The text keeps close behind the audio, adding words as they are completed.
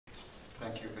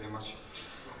Thank you very much.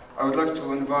 I would like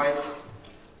to invite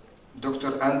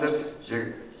Dr. Anders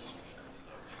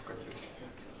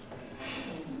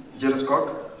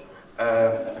Jagerskog,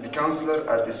 the counselor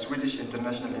at the Swedish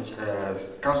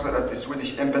counselor at the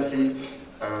Swedish Embassy.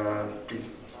 Please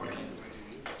welcome.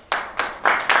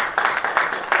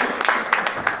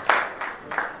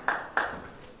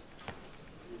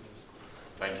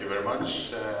 Thank you very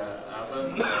much,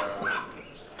 Alan,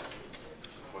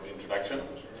 for the introduction.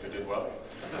 You did well.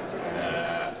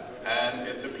 And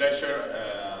it's a pleasure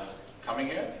coming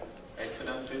here.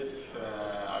 Excellencies,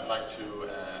 I'd like to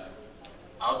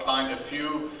outline a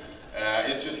few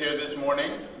issues here this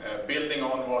morning, building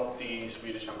on what the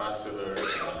Swedish ambassador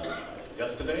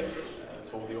yesterday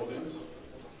told the audience.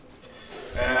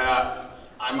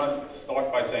 I must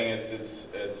start by saying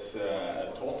it's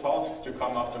a tall task to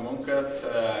come after Munketh.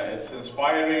 It's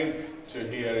inspiring to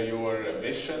hear your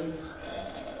vision,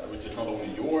 which is not only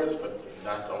yours, but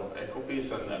that of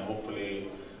EcoPeace, and then hopefully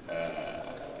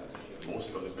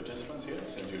most of the participants here,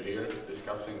 since you're here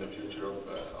discussing the future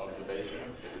of the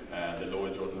basin, the Lower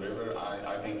Jordan River.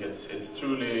 I think it's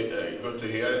truly good to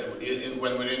hear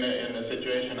when we're in a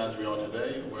situation as we are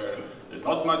today, where there's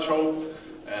not much hope.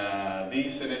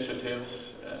 These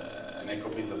initiatives, and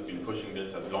EcoPeace has been pushing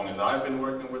this as long as I've been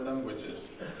working with them, which is,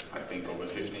 I think, over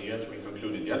 15 years. We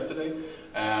concluded yesterday,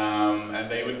 and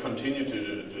they will continue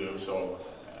to do so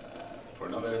for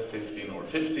another 15 or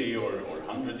 50 or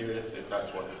 100 years if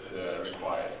that's what's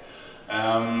required.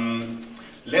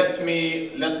 Let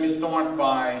me start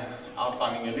by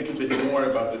outlining a little bit more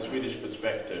about the Swedish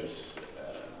perspectives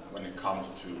when it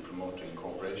comes to promoting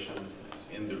cooperation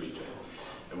in the region.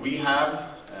 We have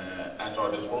at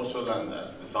our disposal, and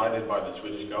as decided by the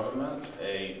Swedish government,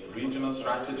 a regional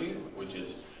strategy, which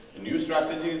is a new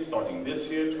strategy starting this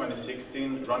year,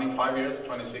 2016, running 5 years,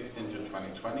 2016 to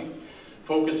 2020,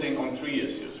 focusing on 3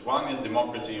 issues. One is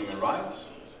democracy and human rights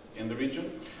in the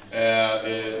region.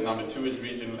 The number 2 is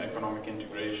regional economic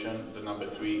integration. The number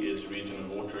 3 is regional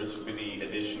waters with the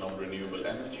addition of renewable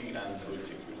energy and food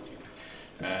security.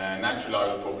 Naturally,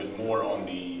 I will focus more on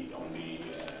the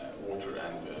water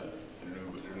and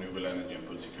renewable energy and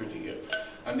food security here.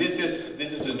 And this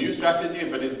is a new strategy,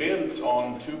 but it builds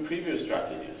on 2 previous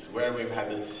strategies where we've had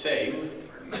the same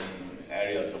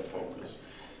areas of focus.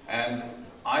 And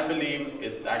I believe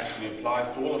it actually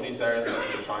applies to all of these areas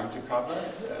that we're trying to cover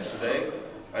today.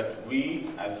 But we,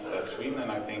 as Sweden,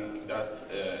 and I think that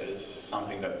is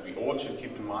something that we all should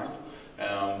keep in mind,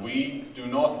 we do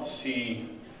not see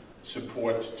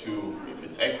support to, if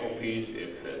it's EcoPeace,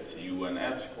 if it's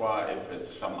UNESCWA, if it's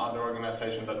some other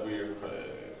organization that we're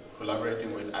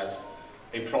collaborating with, as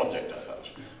a project as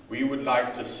such. We would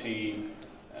like to see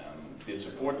the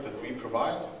support that we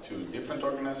provide to different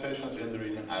organizations in the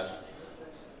region as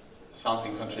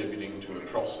something contributing to a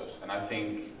process. And I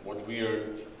think what we are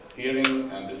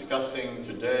hearing and discussing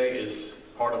today is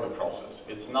part of a process.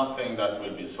 It's nothing that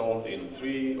will be solved in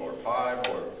 3 or 5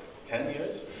 or 10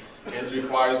 years. It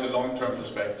requires a long-term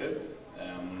perspective,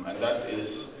 and that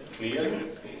is clear,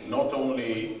 not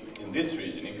only in this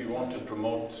region. If you want to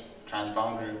promote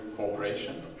transboundary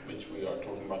cooperation, which we are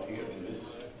talking about here in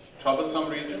this troublesome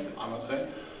region, I must say,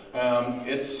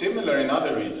 it's similar in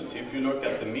other regions. If you look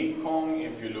at the Mekong,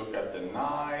 if you look at the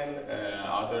Nile,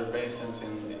 other basins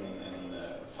in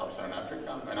sub-Saharan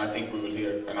Africa, and I think we will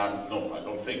hear, and I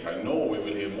know we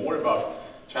will hear more about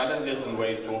challenges and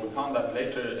ways to overcome that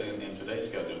later in today's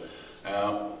schedule.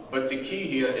 But the key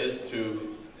here is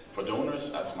for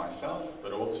donors as myself,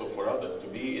 but also for others, to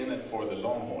be in it for the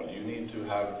long haul. You need to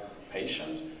have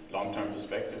patience, long-term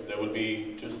perspectives. There will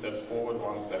be 2 steps forward,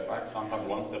 1 step back, sometimes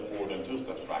 1 step forward and 2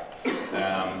 steps back.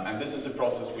 And this is a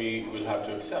process we will have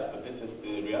to accept, that this is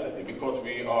the reality, because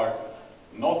we are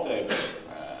not able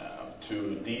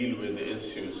to deal with the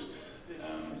issues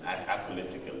as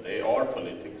apolitical. They are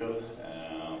political.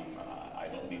 I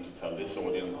don't need to tell this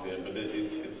audience here, but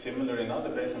it's similar in other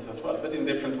basins as well, but in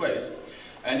different ways.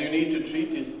 And you need to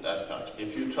treat it as such.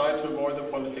 If you try to avoid the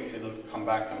politics, it'll come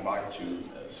back and bite you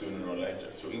sooner or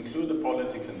later. So include the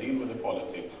politics and deal with the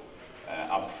politics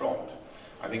up front.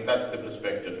 I think that's the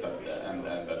perspectives that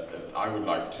I would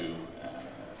like to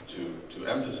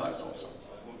emphasize also.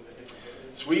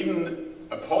 Sweden,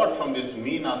 apart from this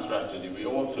MENA strategy, we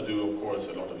also do, of course,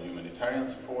 a lot of humanitarian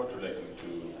support relating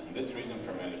to, in this region,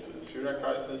 primarily to the Syria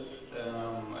crisis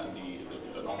and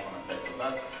the knock-on effects of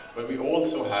that. But we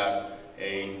also have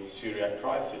a Syria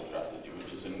crisis strategy,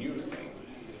 which is a new thing.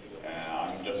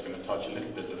 I'm just going to touch a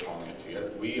little bit upon it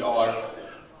here. We are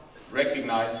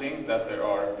recognizing that there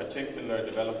are particular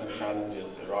development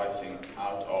challenges arising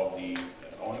out of the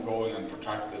ongoing and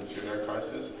protracted Syria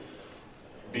crisis.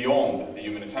 beyond the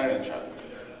humanitarian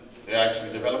challenges. They are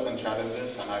actually development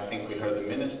challenges, and I think we heard the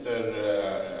Minister,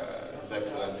 His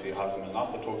Excellency Hassan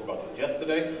al-Nasser, talk about it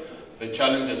yesterday. The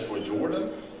challenges for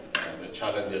Jordan, the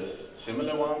challenges,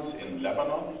 similar ones in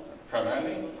Lebanon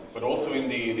primarily, but also in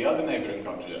the other neighboring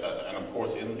countries, and of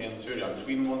course in Syria. And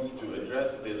Sweden wants to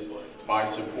address this by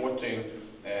supporting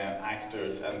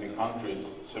actors and the countries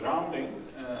surrounding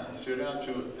Syria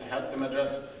to help them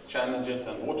address challenges,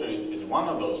 and water is one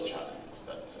of those challenges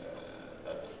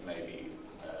that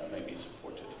may be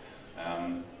supported.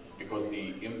 Because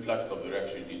the influx of the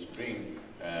refugees bring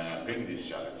these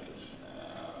challenges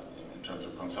in terms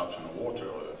of consumption of water,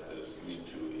 or if there's need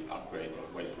to upgrade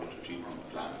wastewater treatment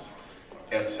plants,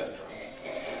 etc.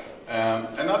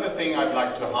 Another thing I'd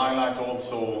like to highlight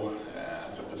also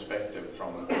as a perspective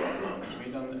from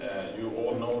Sweden, you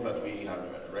all know that we have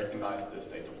recognized the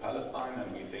state of Palestine,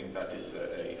 and we think that is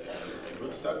a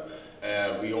good step.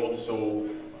 We also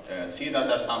see that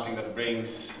as something that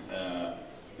brings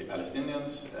the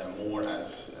Palestinians more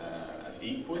as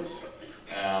equals.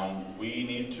 We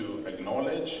need to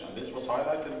acknowledge, and this was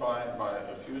highlighted by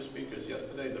a few speakers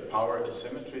yesterday, the power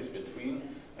asymmetries between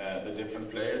the different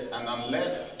players, and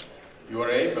unless you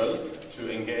are able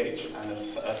to engage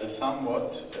at a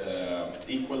somewhat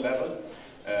equal level,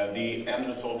 the end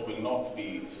results will not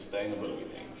be sustainable, we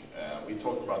think. We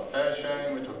talked about fair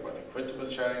sharing, we talked about equitable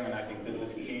sharing, and I think this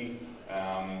is key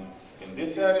in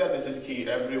this area. This is key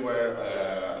everywhere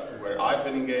where I've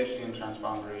been engaged in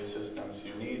transboundary systems.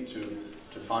 You need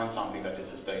to find something that is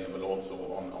sustainable also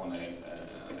on an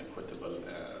equitable,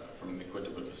 from an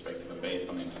equitable perspective and based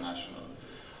on international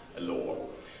law.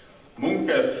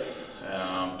 Munketh,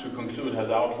 to conclude, has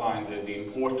outlined the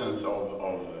importance of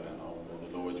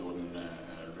the Lower Jordan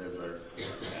River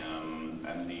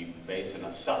and the basin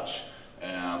as such,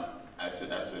 as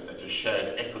a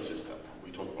shared ecosystem.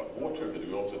 We talked about water, but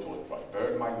we also talked about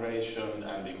bird migration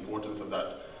and the importance of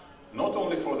that, not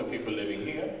only for the people living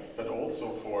here, but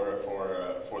also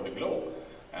for the globe,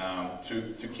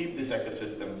 to keep this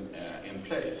ecosystem in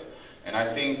place. And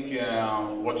I think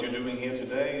what you're doing here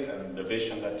today, and the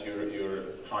vision that you're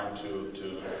trying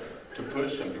to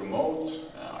push and promote,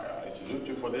 I salute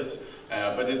you for this.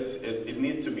 But it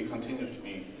needs to be continued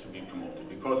to be promoted,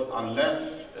 because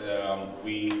unless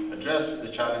we address the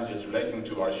challenges relating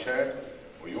to our shared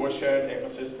or your shared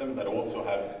ecosystem that also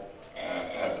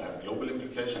have global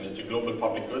implication, it's a global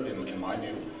public good in my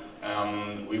view.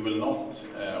 We will not,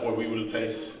 or we will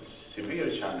face severe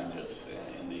challenges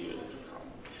in the years to come.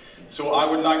 So I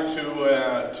would like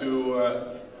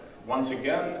to once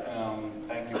again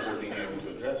thank you for being able to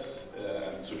address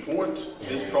and support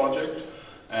this project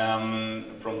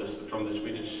from the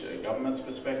Swedish government's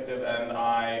perspective, and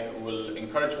I will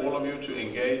encourage all of you to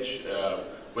engage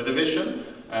with a vision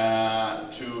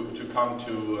to come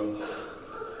to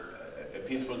a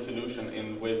peaceful solution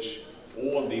in which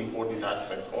all the important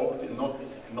aspects of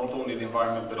not only the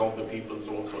environment but of the peoples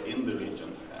also in the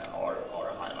region are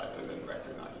highlighted and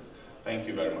recognized. Thank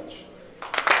you very much.